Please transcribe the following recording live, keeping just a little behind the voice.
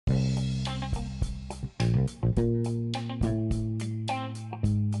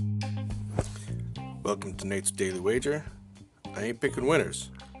Welcome to Nate's Daily Wager. I ain't picking winners,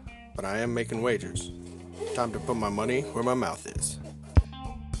 but I am making wagers. Time to put my money where my mouth is.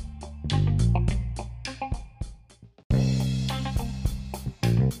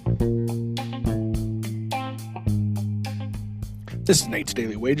 This is Nate's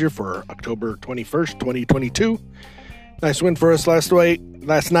Daily Wager for October 21st, 2022. Nice win for us last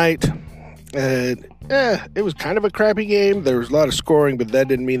night. It was kind of a crappy game. There was a lot of scoring, but that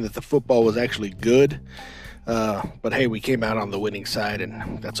didn't mean that the football was actually good. But hey, we came out on the winning side,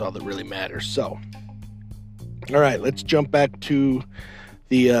 and that's all that really matters. So, all right, let's jump back to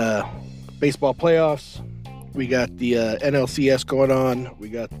the baseball playoffs. We got the NLCS going on. We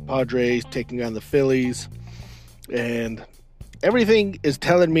got the Padres taking on the Phillies. And everything is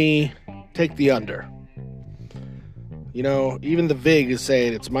telling me take the under. You know, even the VIG is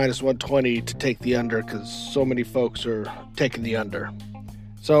saying it's minus 120 to take the under because so many folks are taking the under.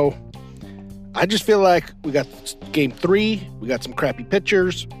 So, I just feel like we got game 3. We got some crappy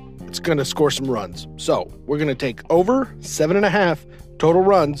pitchers. It's going to score some runs. So, we're going to take over 7.5 total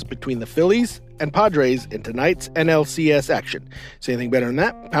runs between the Phillies and Padres in tonight's NLCS action. Say anything better than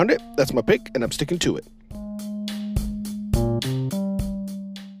that? Pound it. That's my pick, and I'm sticking to it.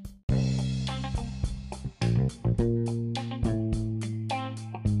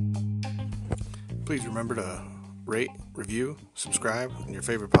 Please remember to rate, review, subscribe in your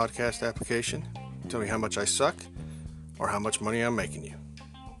favorite podcast application. Tell me how much I suck or how much money I'm making you.